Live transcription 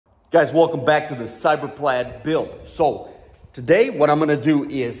Guys, welcome back to the CyberPlaid build. So today what I'm gonna do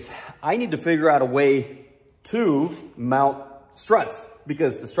is I need to figure out a way to mount struts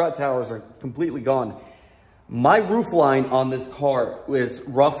because the strut towers are completely gone. My roof line on this car was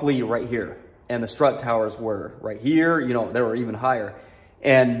roughly right here and the strut towers were right here, you know, they were even higher.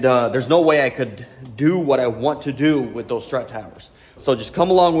 And there's no way I could do what I want to do with those strut towers. So just come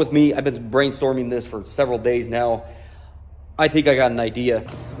along with me. I've been brainstorming this for several days now. I think I got an idea.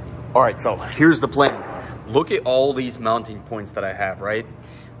 All right, so here's the plan. Look at all these mounting points that I have, right?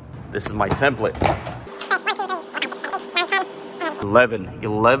 This is my template.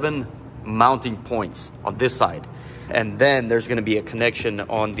 11 mounting points on this side. And then there's gonna be a connection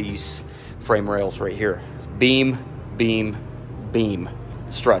on these frame rails right here. Beam, beam, beam.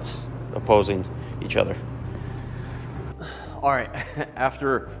 Struts opposing each other. All right,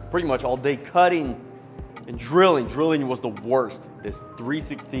 after pretty much all day cutting and drilling was the worst. This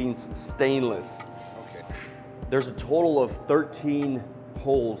 3/16 stainless. Okay. There's a total of 13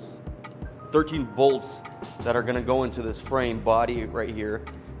 holes, 13 bolts that are gonna go into this frame body right here.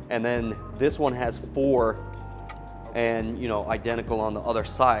 And then this one has 4 and, you know, identical on the other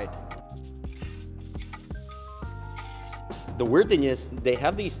side. The weird thing is they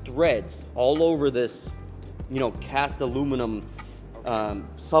have these threads all over this, you know, cast aluminum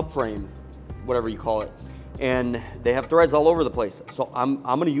subframe, whatever you call it. And they have threads all over the place. So I'm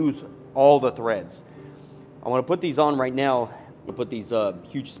gonna use all the threads. I wanna put these on right now. I'll put these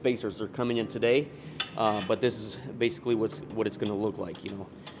huge spacers. They're coming in today. But this is basically what it's gonna look like, you know.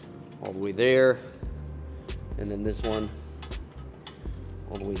 All the way there. And then this one,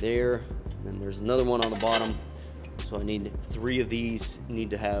 all the way there. And then there's another one on the bottom. So I need 3 of these, need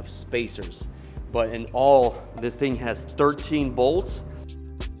to have spacers. But in all, this thing has 13 bolts.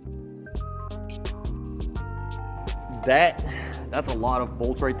 That's a lot of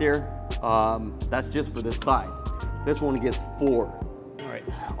bolts right there. That's just for this side. This one gets 4. All right,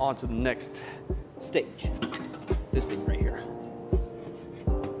 on to the next stage. This thing right here.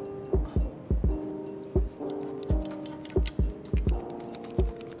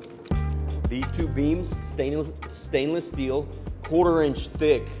 These 2 beams, stainless steel, 1/4 inch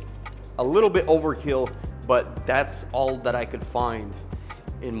thick, a little bit overkill, but that's all that I could find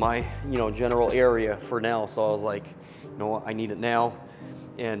in my, you know, general area for now. So I was like, you know what, I need it now,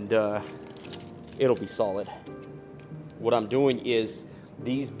 and it'll be solid. What I'm doing is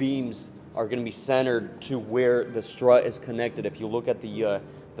these beams are going to be centered to where the strut is connected. If you look at the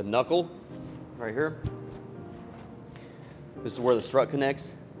knuckle right here, this is where the strut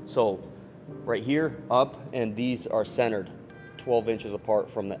connects. So right here, up, and these are centered 12 inches apart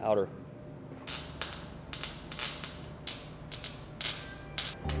from the outer.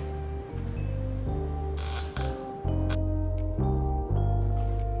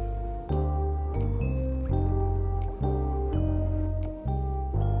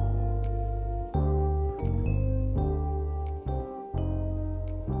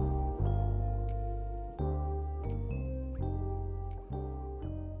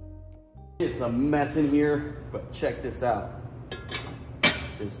 It's a mess in here, but check this out.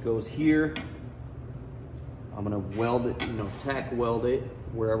 This goes here. I'm gonna weld it, you know, tack weld it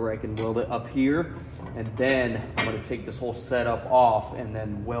wherever I can weld it up here. And then I'm gonna take this whole setup off and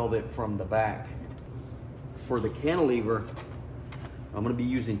then weld it from the back. For the cantilever, I'm gonna be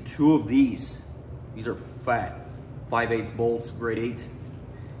using 2 of these. These are fat, 5/8 bolts, grade 8.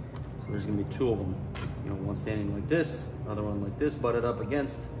 So there's gonna be 2 of them. You know, one standing like this, another one like this, butted up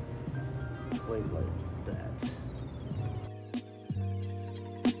against. Plate like that.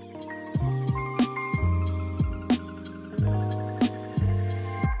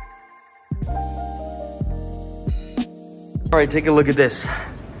 All right, take a look at this.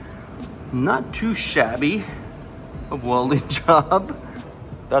 Not too shabby of welding job.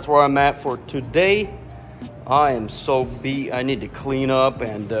 That's where I'm at for today. I am so beat. I need to clean up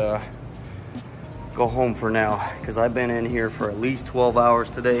and go home for now because I've been in here for at least 12 hours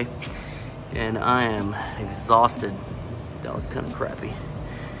today. And I am exhausted. That looked kind of crappy,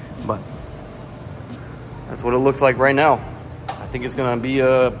 but that's what it looks like right now. I think it's gonna be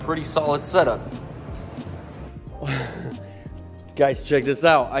a pretty solid setup. Guys, check this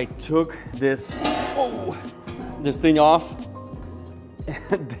out. I took this thing off.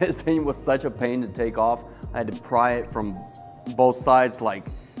 This thing was such a pain to take off. I had to pry it from both sides like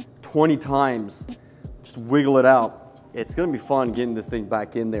 20 times, just wiggle it out. It's gonna be fun getting this thing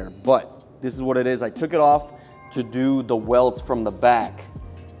back in there, but this is what it is. I took it off to do the welds from the back.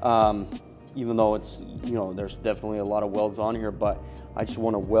 Even though it's, you know, there's definitely a lot of welds on here, but I just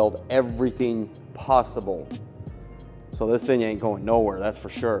want to weld everything possible So this thing ain't going nowhere, that's for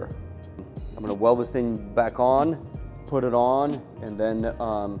sure. I'm gonna weld this thing back on, put it on, and then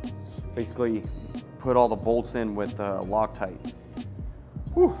basically put all the bolts in with Loctite.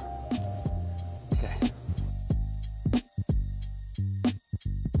 Whew. Okay.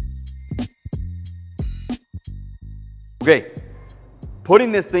 Okay,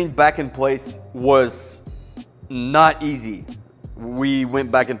 putting this thing back in place was not easy. We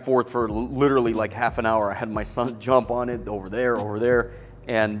went back and forth for literally like half an hour. I had my son jump on it over there,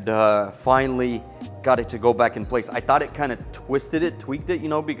 and finally got it to go back in place. I thought it kind of tweaked it, you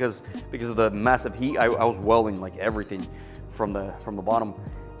know, because of the massive heat. I was welding like everything from the bottom,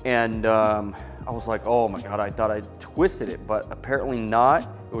 and I was like, oh my God, I thought I twisted it, but apparently not.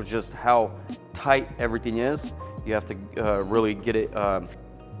 It was just how tight everything is. You have to really get it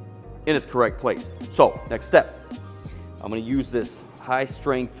in its correct place. So next step, I'm gonna use this high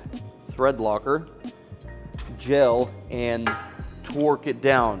strength thread locker gel and torque it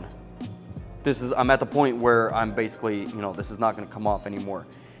down. I'm at the point where I'm basically, you know, this is not gonna come off anymore.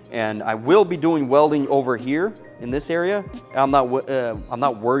 And I will be doing welding over here in this area. I'm not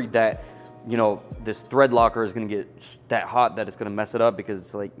worried that, you know, this thread locker is gonna get that hot that it's gonna mess it up, because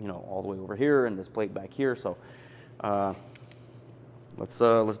it's like, you know, all the way over here and this plate back here. So let's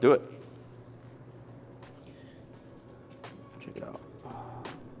do it. Check it out.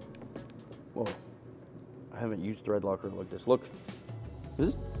 Whoa, I haven't used thread locker like this. Look,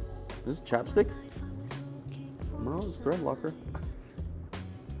 is this chapstick? No, it's thread locker.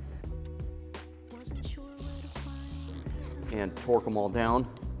 And torque them all down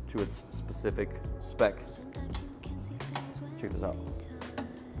to its specific spec. Check this out.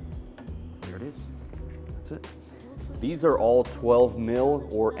 There it is. That's it. These are all 12 mil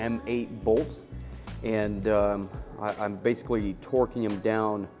or M8 bolts, and I'm basically torquing them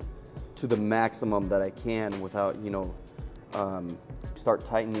down to the maximum that I can without, you know, start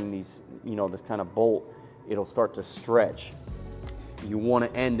tightening these, you know, this kind of bolt, it'll start to stretch. You want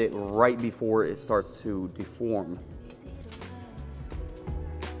to end it right before it starts to deform.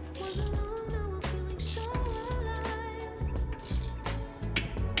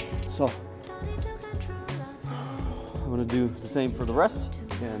 So I'm gonna do the same for the rest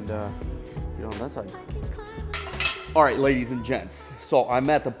and get on that side. All right, ladies and gents. So I'm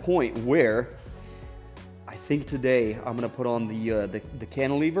at the point where I think today I'm gonna put on the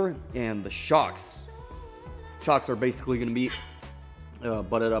cantilever and the shocks. Shocks are basically gonna be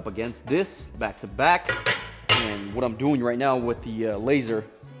butted up against this back to back. And what I'm doing right now with the laser,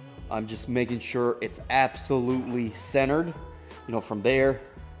 I'm just making sure it's absolutely centered, you know, from there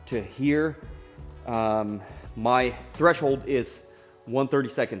to here. My threshold is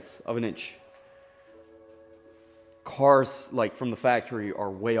 1/32 of an inch. Cars like from the factory are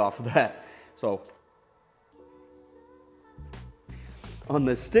way off of that. So on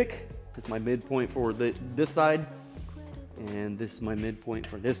the stick, this is my midpoint for this side, and this is my midpoint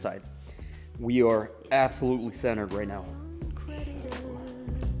for this side. We are absolutely centered right now.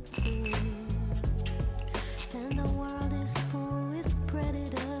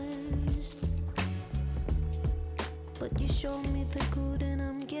 But you showed me the good and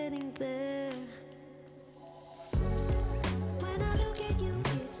I'm getting there. When I look at you,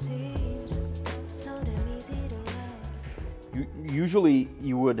 it seems so damn easy to love. Usually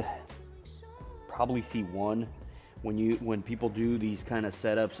you would probably see one when people do these kind of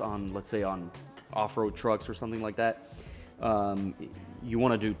setups on, let's say, on off-road trucks or something like that. You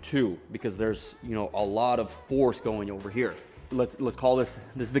want to do two, because there's, you know, a lot of force going over here. Let's call this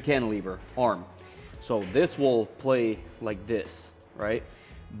is the cantilever arm. So this will play like this, right?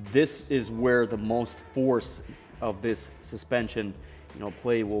 This is where the most force of this suspension, you know,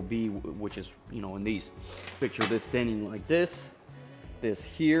 play will be, which is, you know, in these. Picture this standing like this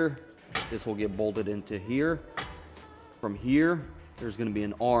here, this will get bolted into here. From here, there's gonna be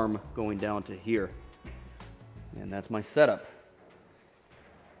an arm going down to here. And that's my setup.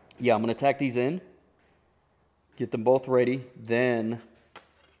 Yeah, I'm gonna tack these in, get them both ready, then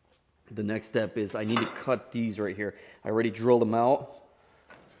the next step is I need to cut these right here. I already drilled them out.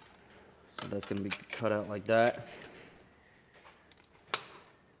 So that's gonna be cut out like that.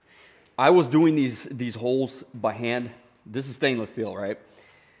 I was doing these holes by hand. This is stainless steel, right?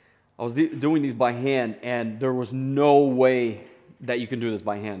 I was doing these by hand, and there was no way that you can do this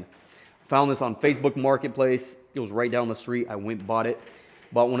by hand. Found this on Facebook Marketplace. It was right down the street. I went and bought it.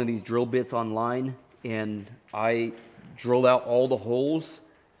 Bought one of these drill bits online, and I drilled out all the holes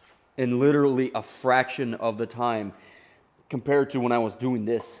in literally a fraction of the time compared to when I was doing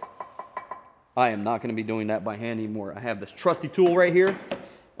this. I am not going to be doing that by hand anymore. I have this trusty tool right here.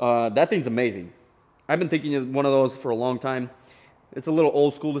 That thing's amazing. I've been thinking of one of those for a long time. It's a little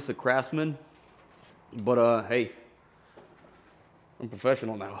old school. This is a Craftsman, but hey, I'm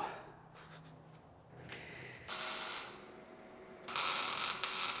professional now.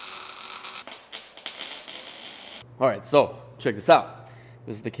 All right, so check this out.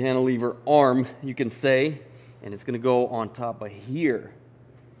 This is the cantilever arm, you can say, and it's gonna go on top of here.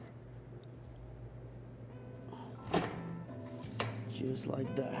 Just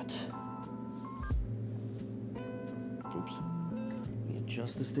like that. Oops. Let me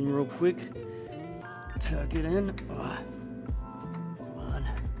adjust this thing real quick. Tuck it in. Come on.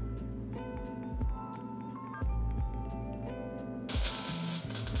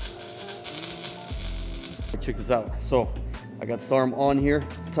 Check this out. So I got this arm on here.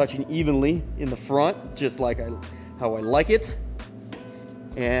 It's touching evenly in the front, just like how I like it.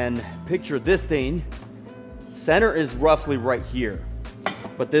 And picture this thing. Center is roughly right here,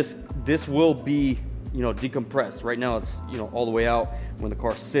 but this will be, you know, decompressed. Right now it's, you know, all the way out. When the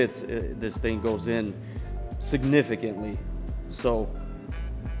car sits, this thing goes in significantly. So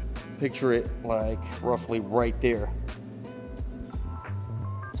picture it like roughly right there,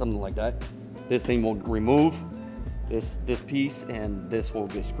 something like that. This thing will remove this piece, and this will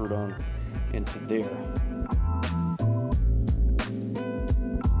get screwed on into there.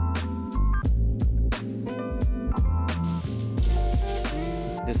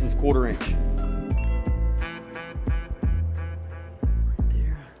 This is 1/4 inch.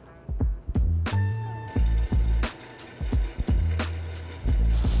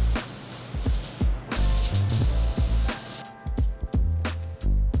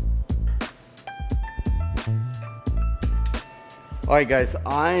 All right, guys,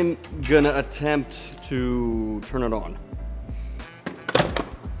 I'm gonna attempt to turn it on.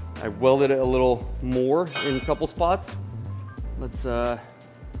 I welded it a little more in a couple spots. Let's turn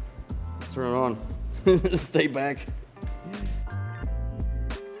it on. Stay back.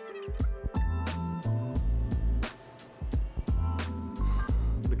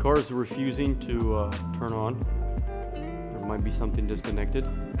 The car is refusing to turn on. There might be something disconnected.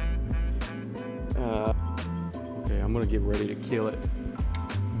 Okay, I'm gonna get ready to kill it,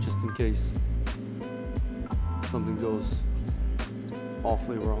 just in case something goes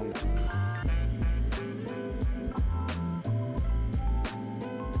awfully wrong.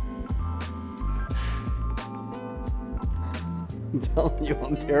 I'm telling you,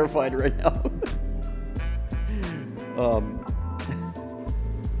 I'm terrified right now.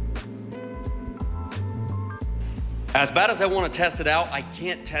 As bad as I want to test it out, I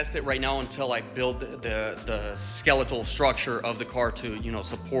can't test it right now until I build the skeletal structure of the car to, you know,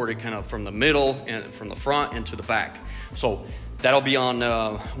 support it kind of from the middle and from the front and to the back. So that'll be on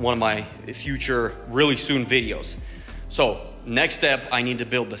one of my future really soon videos. So next step, I need to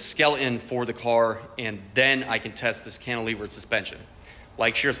build the skeleton for the car, and then I can test this cantilevered suspension.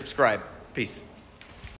 Like, share, subscribe. Peace.